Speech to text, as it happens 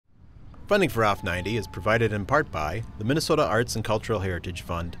Funding for Off 90 is provided in part by the Minnesota Arts and Cultural Heritage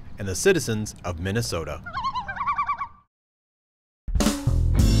Fund and the citizens of Minnesota.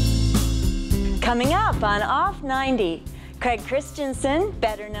 Coming up on Off 90, Craig Christensen,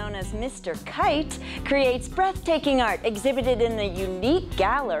 better known as Mr. Kite, creates breathtaking art exhibited in a unique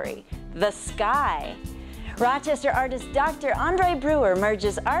gallery, The Sky. Rochester artist Dr. Andre Brewer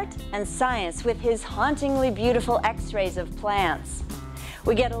merges art and science with his hauntingly beautiful x-rays of plants.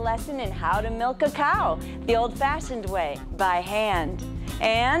 We get a lesson in how to milk a cow the old-fashioned way, by hand.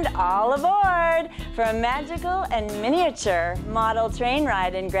 And all aboard for a magical and miniature model train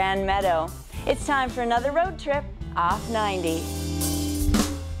ride in Grand Meadow. It's time for another road trip off 90.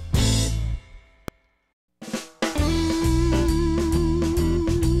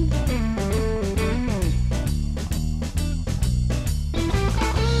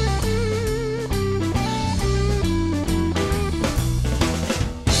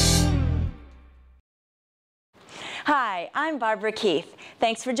 Hi, I'm Barbara Keith.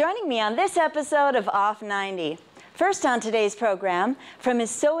 Thanks for joining me on this episode of Off 90. First on today's program, from his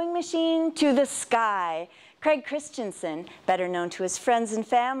sewing machine to the sky, Craig Christensen, better known to his friends and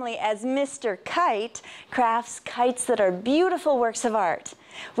family as Mr. Kite, crafts kites that are beautiful works of art.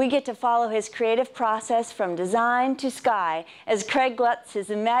 We get to follow his creative process from design to sky as Craig lets his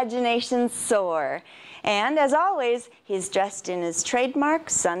imagination soar. And as always, he's dressed in his trademark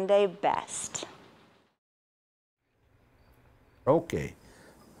Sunday best. Okay,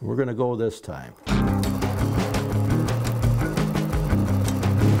 we're going to go this time.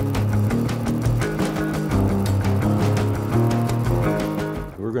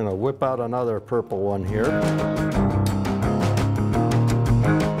 We're going to whip out another purple one here.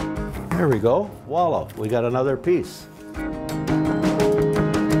 There we go. Voila, we got another piece.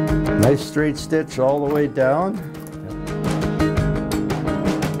 Nice straight stitch all the way down.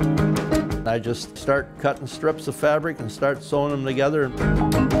 I just start cutting strips of fabric and start sewing them together. And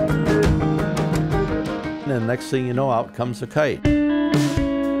then next thing you know, out comes a kite.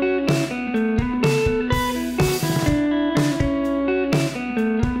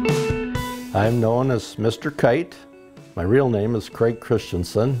 I'm known as Mr. Kite. My real name is Craig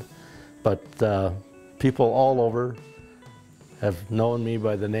Christensen, but people all over have known me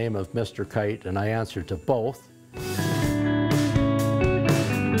by the name of Mr. Kite, and I answer to both.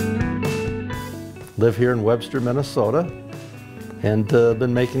 Live here in Webster, Minnesota, and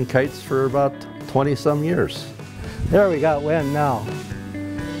been making kites for about 20-some years. There, we got wind now.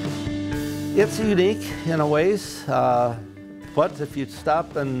 It's unique in a ways, but if you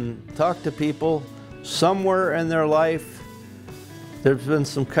stop and talk to people, somewhere in their life there's been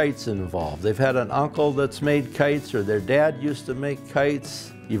some kites involved. They've had an uncle that's made kites, or their dad used to make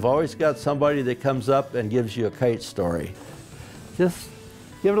kites. You've always got somebody that comes up and gives you a kite story. Just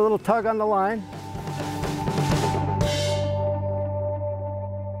give it a little tug on the line.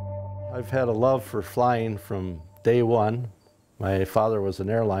 I've had a love for flying from day one. My father was an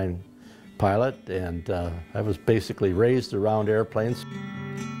airline pilot, and I was basically raised around airplanes.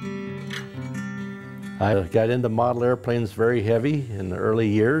 I got into model airplanes very heavy in the early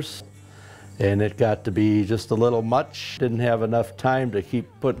years, and it got to be just a little much. Didn't have enough time to keep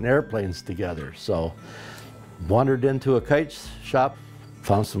putting airplanes together, so wandered into a kite shop,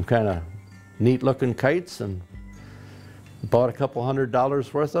 found some kind of neat looking kites, and bought a couple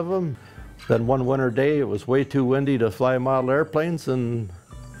 $100 worth of them. Then one winter day it was way too windy to fly model airplanes, and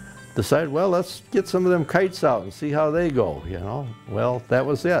decided, well, let's get some of them kites out and see how they go, you know. Well, that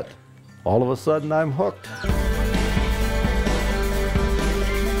was it. All of a sudden I'm hooked.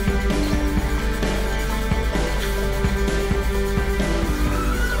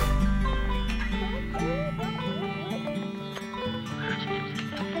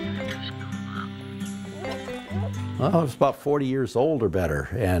 Well, I was about 40 years old or better,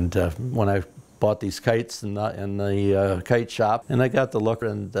 and when I bought these kites in the kite shop, and I got the look,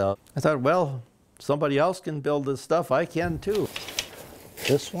 and I thought, well, somebody else can build this stuff, I can too.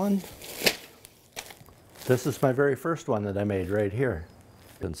 This one, this is my very first one that I made right here.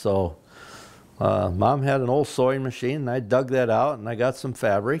 And so Mom had an old sewing machine, and I dug that out, and I got some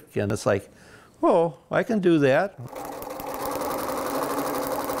fabric, and it's like, oh, I can do that.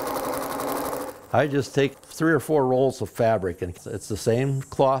 I just take 3 or 4 rolls of fabric, and it's the same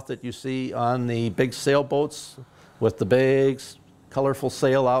cloth that you see on the big sailboats with the big colorful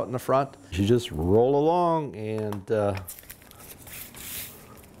sail out in the front. You just roll along, and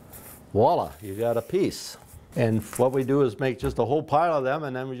voila, you got a piece. And what we do is make just a whole pile of them,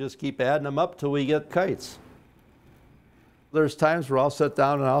 and then we just keep adding them up till we get kites. There's times where I'll sit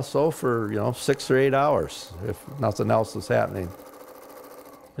down and I'll sew for, 6 or 8 hours if nothing else is happening.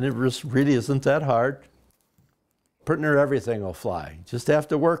 and it just really isn't that hard. Pretty near everything will fly. Just have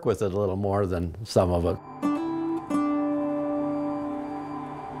to work with it a little more than some of it.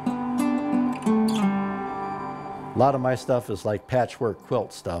 A lot of my stuff is like patchwork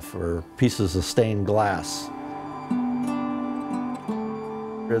quilt stuff or pieces of stained glass.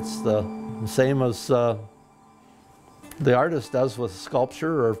 It's the same as the artist does with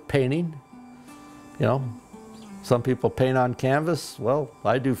sculpture or painting. You know, some people paint on canvas. Well,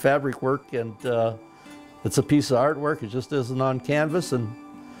 I do fabric work, and it's a piece of artwork. It just isn't on canvas, and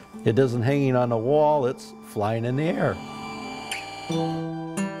it isn't hanging on a wall. It's flying in the air.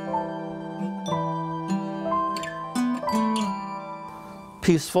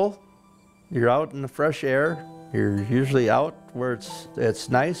 Peaceful. You're out in the fresh air. You're usually out where it's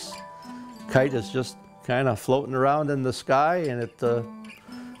nice. Kite is just kind of floating around in the sky, and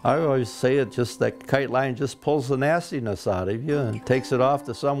I always say it just that kite line just pulls the nastiness out of you and takes it off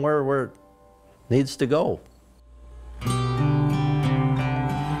to somewhere where it needs to go.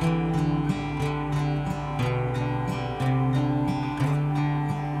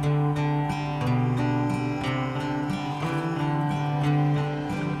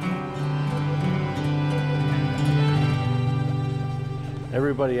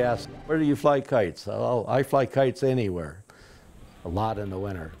 Everybody asks, where do you fly kites? Oh, I fly kites anywhere. A lot in the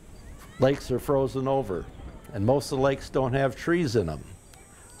winter. Lakes are frozen over, and most of the lakes don't have trees in them.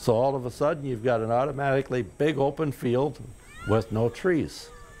 So all of a sudden, you've got an automatically big open field with no trees.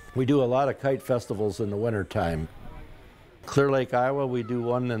 We do a lot of kite festivals in the wintertime. Clear Lake, Iowa, we do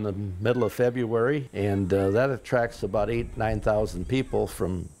one in the middle of February, and that attracts about 8,000 to 9,000 people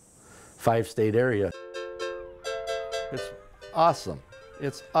from 5-state area. It's awesome.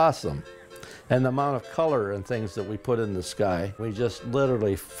 It's awesome. And the amount of color and things that we put in the sky. We just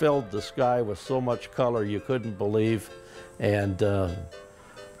literally filled the sky with so much color you couldn't believe. And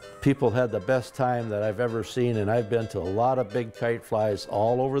people had the best time that I've ever seen, and I've been to a lot of big kite flies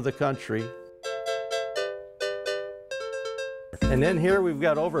all over the country. And in here we've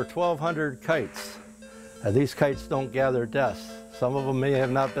got over 1,200 kites. These kites don't gather dust. Some of them may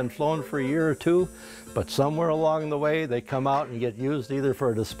have not been flown for a year or two, but somewhere along the way they come out and get used either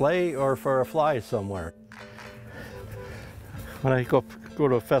for a display or for a fly somewhere. When I go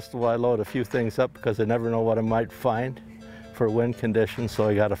to a festival, I load a few things up because I never know what I might find for wind conditions, so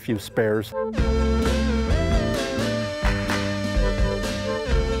I got a few spares.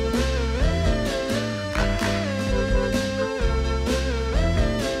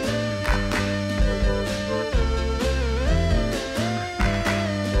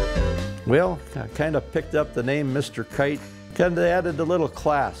 Well, I kind of picked up the name Mr. Kite, kind of added a little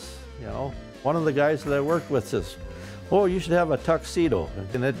class, you know. One of the guys that I worked with says, oh, you should have a tuxedo.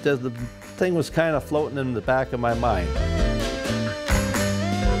 And the thing was kind of floating in the back of my mind.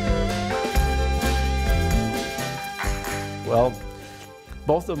 Well,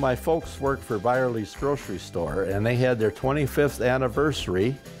 both of my folks worked for Byerly's grocery store, and they had their 25th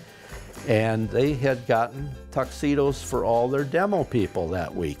anniversary, and they had gotten tuxedos for all their demo people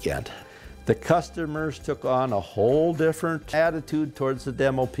that weekend. The customers took on a whole different attitude towards the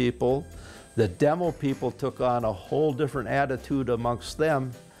demo people. The demo people took on a whole different attitude amongst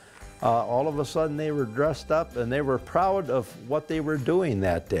them. All of a sudden they were dressed up and they were proud of what they were doing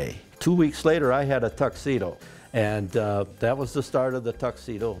that day. 2 weeks later I had a tuxedo, and that was the start of the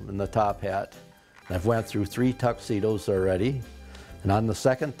tuxedo and the top hat. I've went through 3 tuxedos already, and on the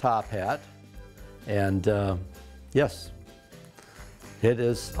second top hat, and yes, it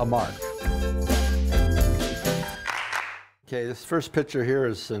is a mark. Okay, this first picture here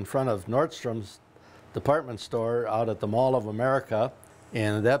is in front of Nordstrom's department store out at the Mall of America.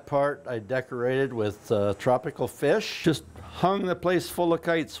 And that part I decorated with tropical fish. Just hung the place full of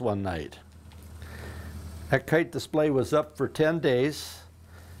kites one night. That kite display was up for 10 days,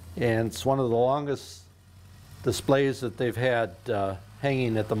 and it's one of the longest displays that they've had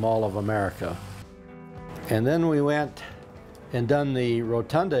hanging at the Mall of America. And then we went and done the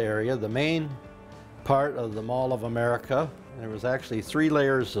rotunda area, the main part of the Mall of America. There was actually 3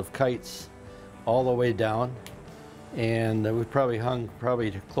 layers of kites all the way down, and we probably hung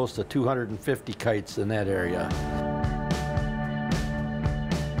close to 250 kites in that area.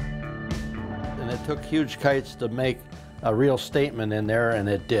 And it took huge kites to make a real statement in there, and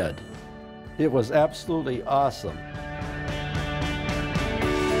it did. It was absolutely awesome.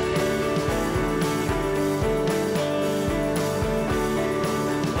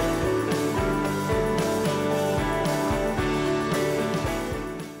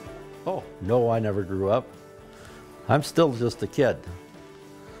 No, I never grew up. I'm still just a kid.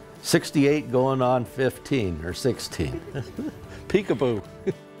 68 going on 15 or 16. peekaboo.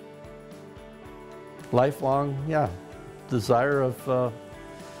 Lifelong, yeah, desire of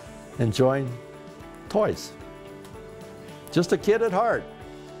enjoying toys. Just a kid at heart.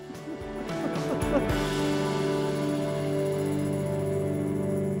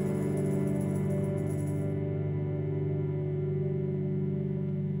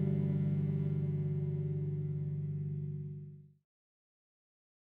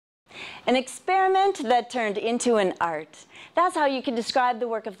 An experiment that turned into an art. That's how you could describe the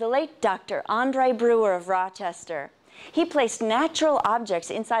work of the late Dr. Andre Brewer of Rochester. He placed natural objects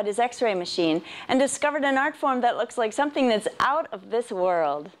inside his X-ray machine and discovered an art form that looks like something that's out of this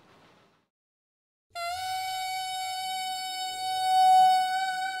world.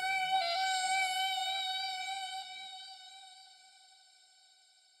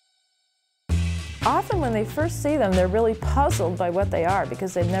 Often when they first see them, they're really puzzled by what they are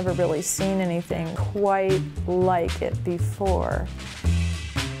because they've never really seen anything quite like it before.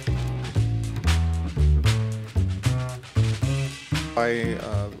 I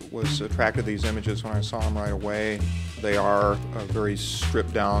was attracted to these images when I saw them right away. They are a very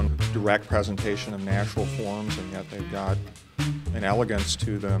stripped down, direct presentation of natural forms, and yet they've got an elegance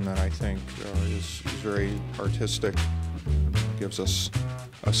to them that I think is very artistic. It gives us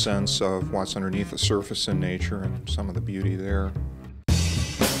a sense of what's underneath the surface in nature and some of the beauty there.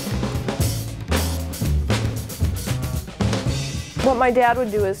 What my dad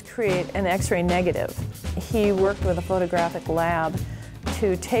would do is create an X-ray negative. He worked with a photographic lab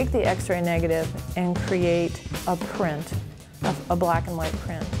to take the X-ray negative and create a print, a black and white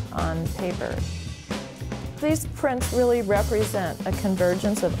print on paper. These prints really represent a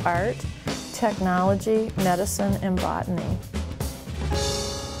convergence of art, technology, medicine, and botany.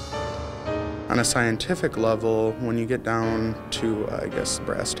 On a scientific level, when you get down to, I guess,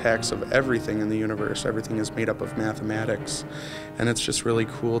 brass tacks of everything in the universe, everything is made up of mathematics. And it's just really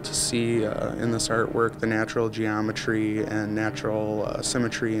cool to see in this artwork the natural geometry and natural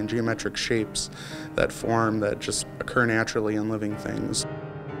symmetry and geometric shapes that form, that just occur naturally in living things.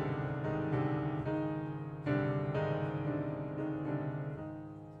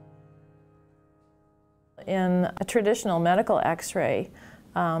 In a traditional medical X-ray,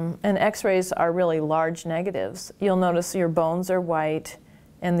 and X-rays are really large negatives. You'll notice your bones are white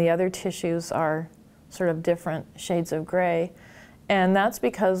and the other tissues are sort of different shades of gray. And that's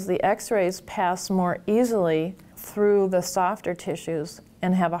because the X-rays pass more easily through the softer tissues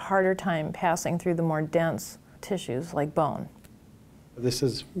and have a harder time passing through the more dense tissues like bone. This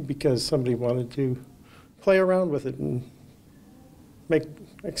is because somebody wanted to play around with it and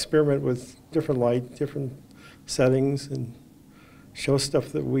experiment with different light, different settings, and show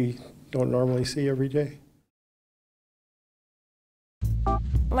stuff that we don't normally see every day.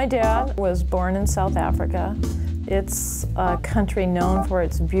 My dad was born in South Africa. It's a country known for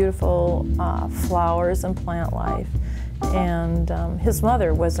its beautiful flowers and plant life. And his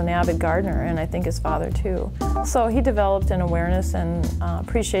mother was an avid gardener, and I think his father too. So he developed an awareness and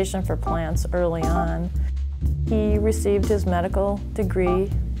appreciation for plants early on. He received his medical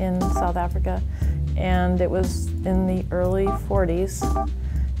degree in South Africa, and it was in the early 40s.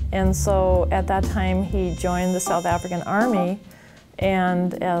 And so at that time he joined the South African Army,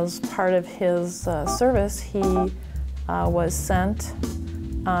 and as part of his service he was sent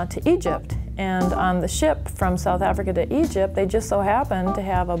to Egypt. And on the ship from South Africa to Egypt, they just so happened to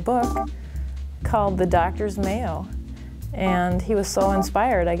have a book called The Doctor's Mayo. And he was so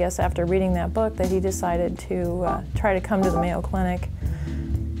inspired, I guess, after reading that book that he decided to try to come to the Mayo Clinic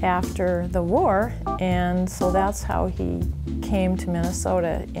after the war, and so that's how he came to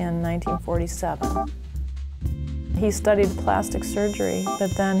Minnesota in 1947. He studied plastic surgery, but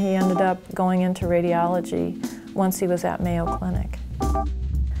then he ended up going into radiology once he was at Mayo Clinic.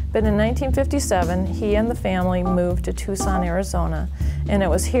 But in 1957, he and the family moved to Tucson, Arizona, and it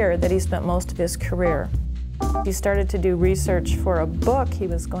was here that he spent most of his career. He started to do research for a book he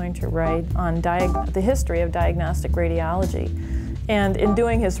was going to write on the history of diagnostic radiology. And in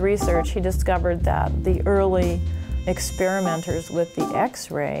doing his research, he discovered that the early experimenters with the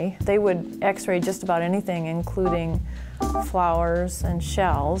X-ray, they would X-ray just about anything, including flowers and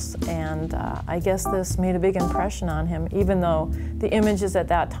shells, and I guess this made a big impression on him, even though the images at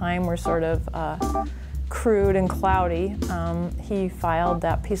that time were sort of crude and cloudy. He filed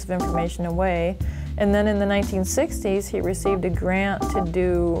that piece of information away, and then in the 1960s he received a grant to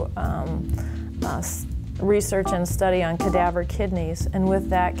do research and study on cadaver kidneys, and with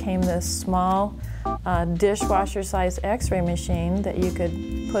that came this small dishwasher-sized X-ray machine that you could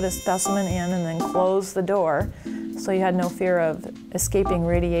put a specimen in and then close the door, so you had no fear of escaping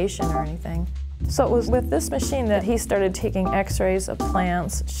radiation or anything. So it was with this machine that he started taking x-rays of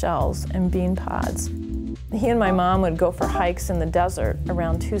plants, shells, and bean pods. He and my mom would go for hikes in the desert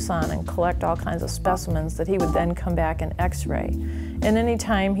around Tucson and collect all kinds of specimens that he would then come back and x-ray. And any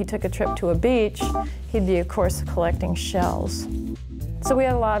time he took a trip to a beach, he'd be, of course, collecting shells. So we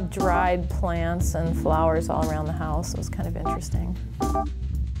had a lot of dried plants and flowers all around the house. It was kind of interesting.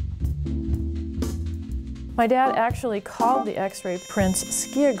 My dad actually called the x-ray prints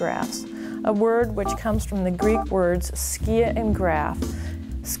skiagraphs, a word which comes from the Greek words skia and graph.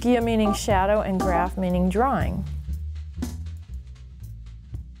 Skia meaning shadow and graph meaning drawing.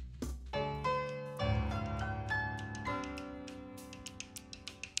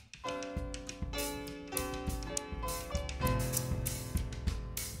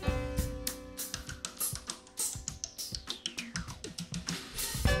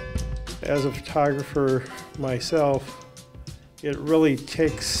 As a photographer myself, it really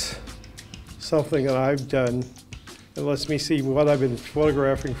takes something that I've done and lets me see what I've been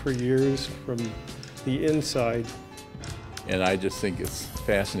photographing for years from the inside. And I just think it's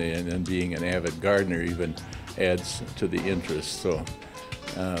fascinating, and being an avid gardener even adds to the interest. So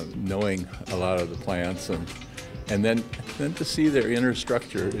knowing a lot of the plants and then to see their inner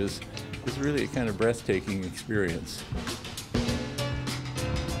structure is really a kind of breathtaking experience.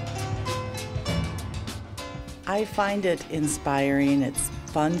 I find it inspiring. It's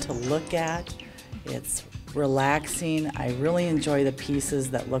fun to look at. It's relaxing. I really enjoy the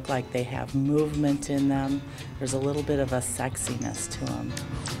pieces that look like they have movement in them. There's a little bit of a sexiness to them.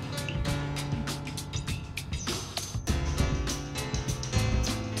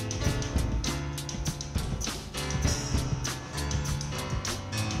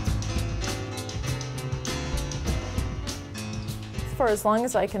 For as long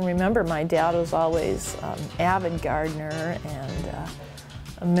as I can remember, my dad was always an avid gardener and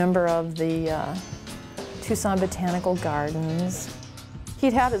a member of the Tucson Botanical Gardens.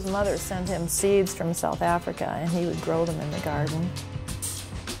 He'd have his mother send him seeds from South Africa, and he would grow them in the garden.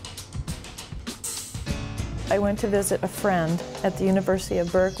 I went to visit a friend at the University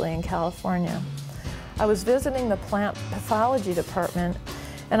of Berkeley in California. I was visiting the plant pathology department,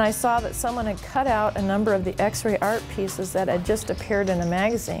 and I saw that someone had cut out a number of the x-ray art pieces that had just appeared in a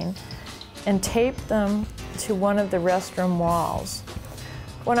magazine and taped them to one of the restroom walls.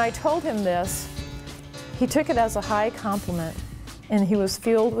 When I told him this, he took it as a high compliment, and he was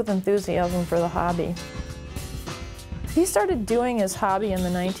fueled with enthusiasm for the hobby. He started doing his hobby in the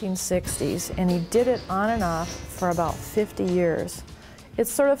 1960s, and he did it on and off for about 50 years.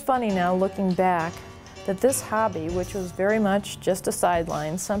 It's sort of funny now, looking back, that this hobby, which was very much just a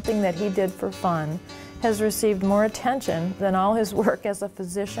sideline, something that he did for fun, has received more attention than all his work as a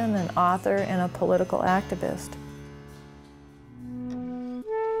physician, an author, and a political activist.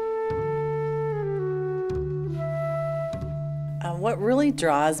 What really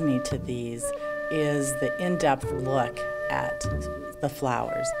draws me to these is the in-depth look at the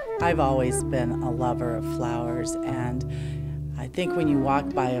flowers. I've always been a lover of flowers, and I think when you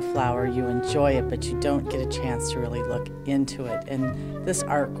walk by a flower, you enjoy it, but you don't get a chance to really look into it. And this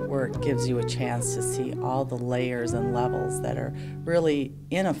artwork gives you a chance to see all the layers and levels that are really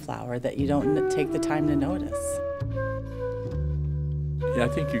in a flower that you don't take the time to notice. Yeah, I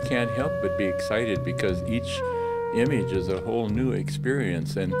think you can't help but be excited because each image is a whole new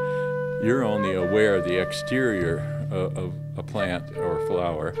experience, and you're only aware of the exterior of a plant or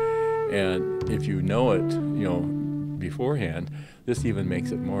flower. And if you know it, beforehand, this even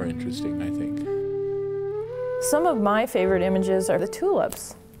makes it more interesting, I think. Some of my favorite images are the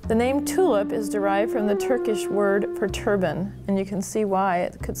tulips. The name tulip is derived from the Turkish word for turban, and you can see why.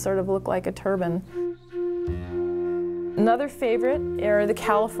 It could sort of look like a turban. Another favorite are the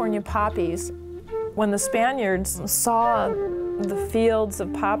California poppies. When the Spaniards saw the fields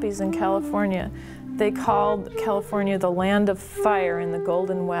of poppies in California, they called California the land of fire in the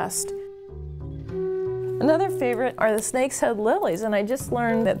Golden West. Another favorite are the snake's head lilies, and I just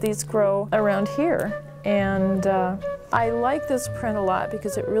learned that these grow around here. And I like this print a lot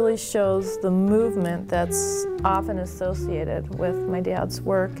because it really shows the movement that's often associated with my dad's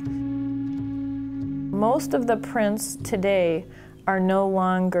work. Most of the prints today are no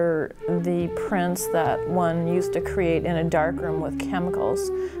longer the prints that one used to create in a darkroom with chemicals.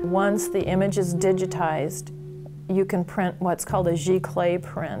 Once the image is digitized, you can print what's called a giclée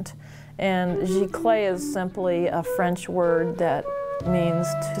print. And giclée is simply a French word that means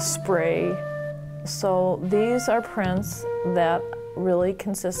to spray. So these are prints that really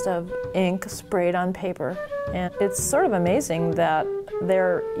consist of ink sprayed on paper. And it's sort of amazing that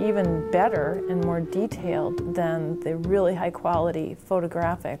they're even better and more detailed than the really high quality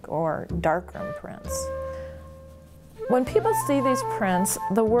photographic or darkroom prints. When people see these prints,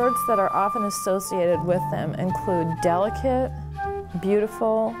 the words that are often associated with them include delicate,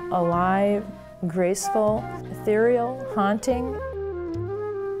 beautiful, alive, graceful, ethereal, haunting.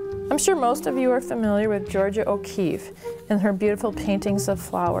 I'm sure most of you are familiar with Georgia O'Keeffe and her beautiful paintings of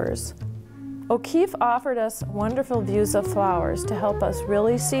flowers. O'Keeffe offered us wonderful views of flowers to help us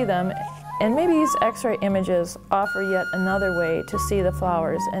really see them, and maybe these X-ray images offer yet another way to see the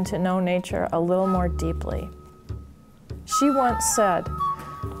flowers and to know nature a little more deeply. She once said,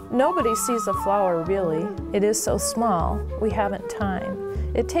 "Nobody sees a flower really. It is so small, we haven't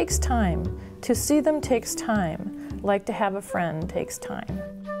time. It takes time. To see them takes time, like to have a friend takes time."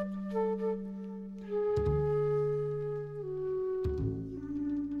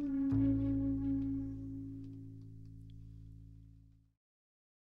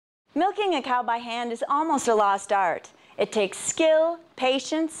 Milking a cow by hand is almost a lost art. It takes skill,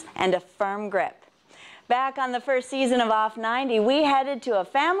 patience, and a firm grip. Back on the first season of Off 90, we headed to a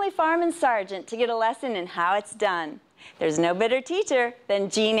family farm in Sargent to get a lesson in how it's done. There's no better teacher than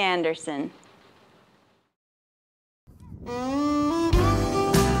Gene Anderson.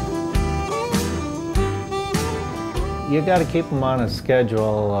 You got to keep them on a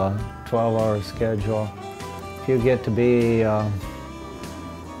schedule, 12-hour schedule. If you get to be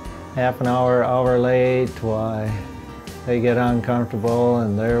half an hour late, why, they get uncomfortable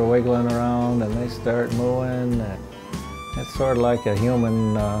and they're wiggling around and they start mooing. It's sort of like a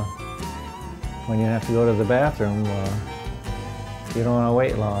human, when you have to go to the bathroom, you don't want to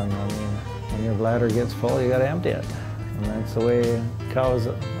wait long. I mean, when your bladder gets full, you got to empty it. And that's the way a cow's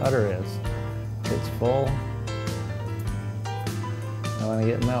udder is. It's full, I want to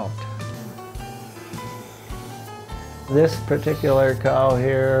get milked. This particular cow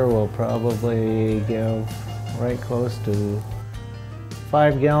here will probably give right close to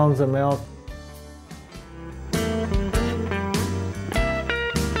 5 gallons of milk.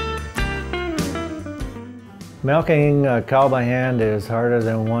 Milking a cow by hand is harder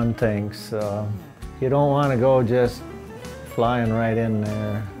than one thinks. You don't want to go just flying right in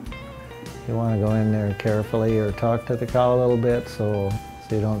there. You want to go in there carefully or talk to the cow a little bit so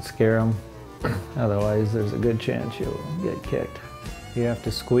you don't scare them. Otherwise, there's a good chance you'll get kicked. You have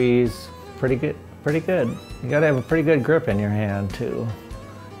to squeeze pretty good. You got to have a pretty good grip in your hand to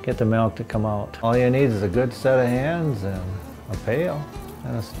get the milk to come out. All you need is a good set of hands and a pail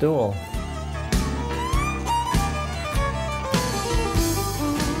and a stool.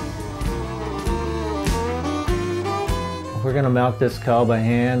 We're going to milk this cow by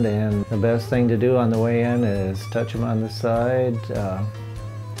hand, and the best thing to do on the way in is touch them on the side.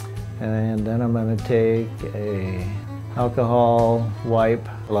 And then I'm going to take a alcohol wipe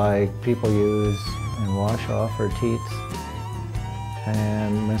like people use and wash off her teats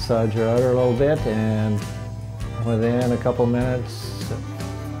and massage her udder a little bit, and within a couple minutes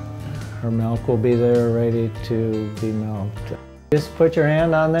her milk will be there ready to be milked. Just put your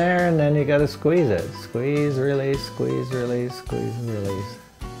hand on there and then you got to squeeze it. Squeeze, release, squeeze, release, squeeze, release.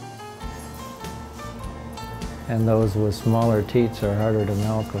 And those with smaller teats are harder to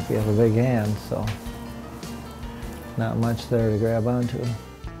milk if you have a big hand, so not much there to grab onto.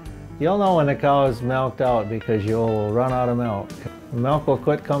 You'll know when the cow is milked out because you'll run out of milk. The milk will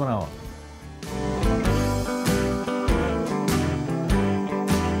quit coming out.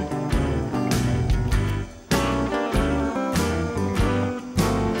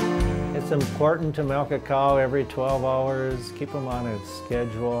 It's important to milk a cow every 12 hours, keep them on its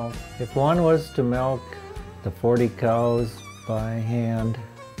schedule. If one was to milk the 40 cows by hand,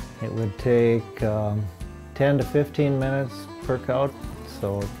 it would take 10 to 15 minutes per cow.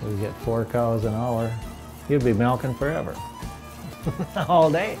 So if we get 4 cows an hour, you'd be milking forever, all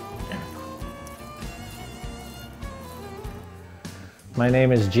day. My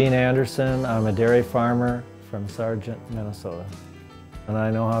name is Gene Anderson. I'm a dairy farmer from Sargent, Minnesota. And I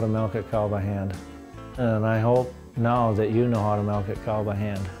know how to milk a cow by hand. And I hope now that you know how to milk a cow by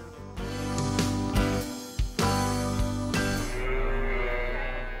hand.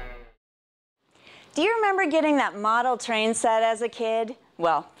 Do you remember getting that model train set as a kid?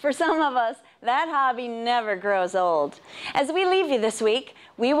 Well, for some of us, that hobby never grows old. As we leave you this week,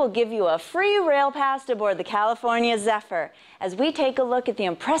 we will give you a free rail pass aboard the California Zephyr as we take a look at the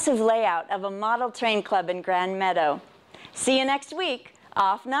impressive layout of a model train club in Grand Meadow. See you next week,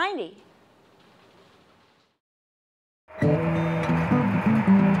 Off 90.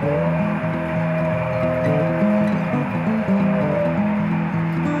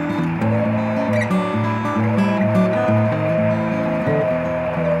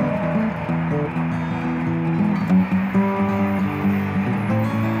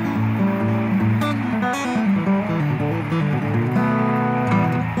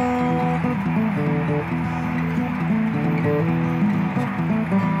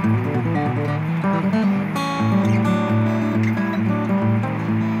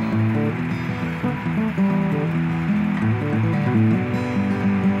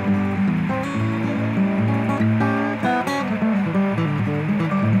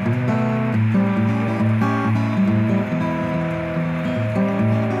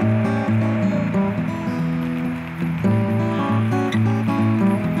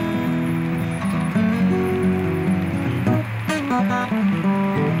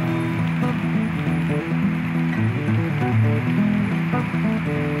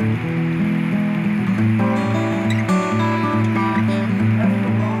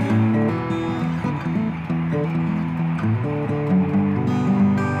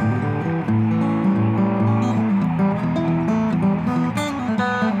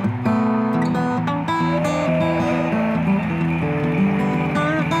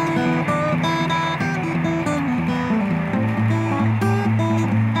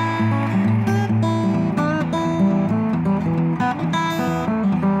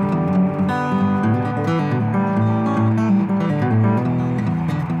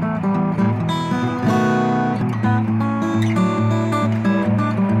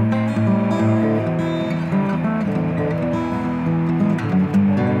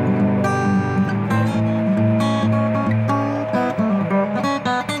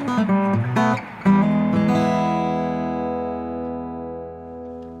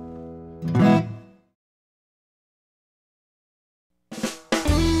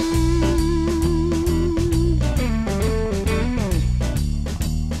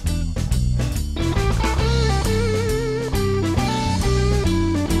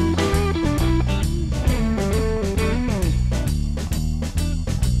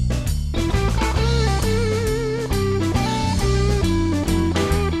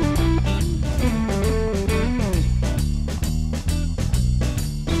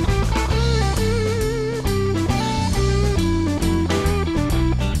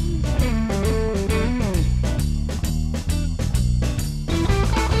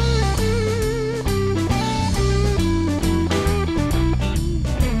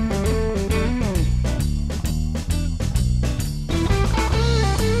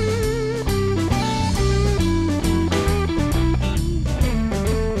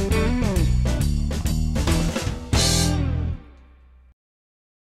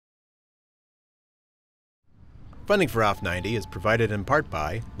 Funding for Off 90 is provided in part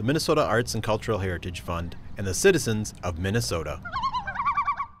by the Minnesota Arts and Cultural Heritage Fund and the citizens of Minnesota.